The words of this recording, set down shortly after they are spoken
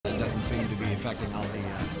doesn't seem to be affecting all the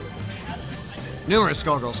numerous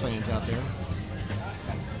Skullgirls fans out there.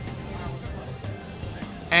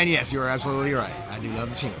 And yes, you are absolutely right. I do love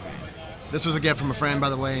the Chino band. This was a gift from a friend, by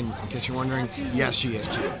the way, in case you're wondering. Yes, she is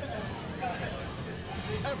cute.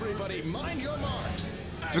 Everybody mind your marks.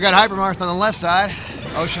 So we got Marth on the left side,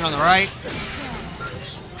 Ocean on the right.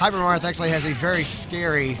 Marth actually has a very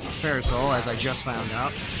scary parasol, as I just found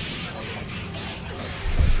out.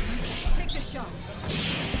 Take the shot.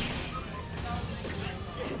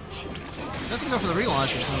 Doesn't go for the relaunch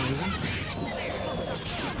for some reason.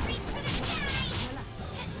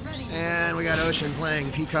 And we got Ocean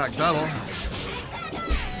playing Peacock Double.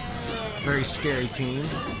 Very scary team.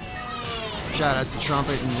 Shout outs to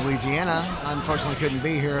Trumpet in Louisiana. Unfortunately couldn't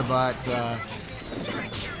be here, but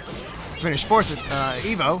finished 4th at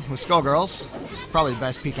EVO with Skullgirls. Probably the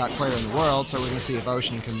best Peacock player in the world, so we're going to see if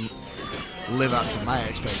Ocean can live up to my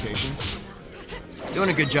expectations. Doing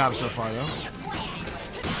a good job so far, though.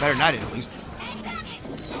 Better than I did, at least.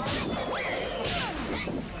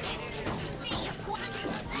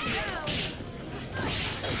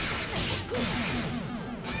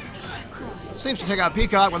 Seems to take out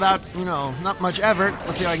Peacock without, not much effort.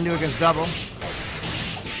 Let's see how I can do against Double. I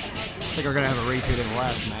think we're going to have a repeat of the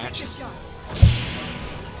last match.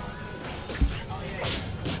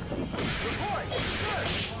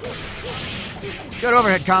 Good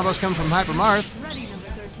overhead combos coming from Marth.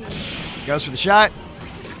 Goes for the shot.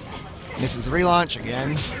 Misses the relaunch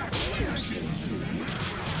again.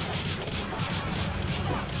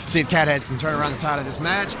 See if Catheads can turn around the tide of this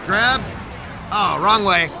match. Grab. Oh, wrong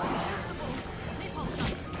way.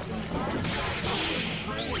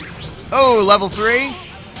 Oh, level 3.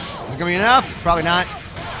 Is it going to be enough? Probably not.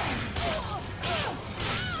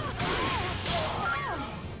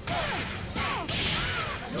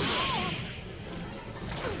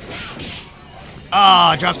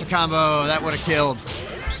 Ah, oh, drops the combo. That would have killed.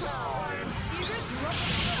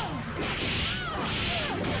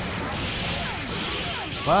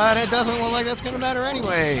 But it doesn't look like that's going to matter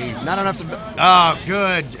anyway. Not enough to... Oh,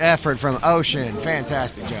 good effort from Ocean.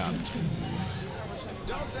 Fantastic job.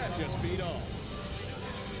 Don't that just beat all?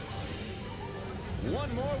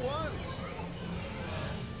 One more once.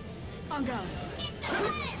 On go.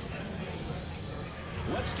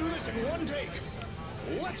 Let's do this in one take.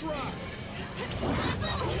 Let's rock.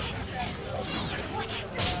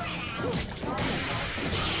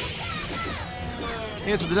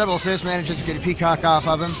 Hits with the double assist, manages to get a Peacock off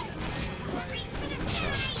of him.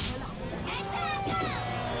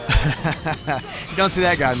 You don't see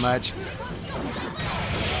that guy much.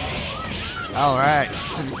 All right.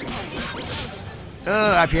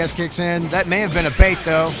 IPS kicks in. That may have been a bait,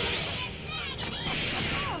 though.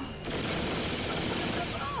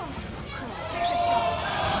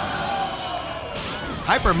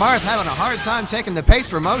 Marth having a hard time taking the pace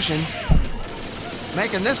from Ocean,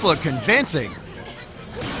 making this look convincing.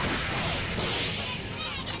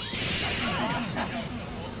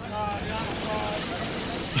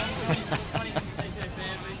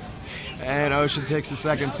 And Ocean takes the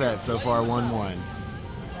second set. So far, 1-1.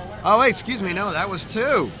 Oh, wait, excuse me. No, that was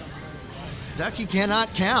 2. Ducky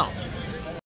cannot count.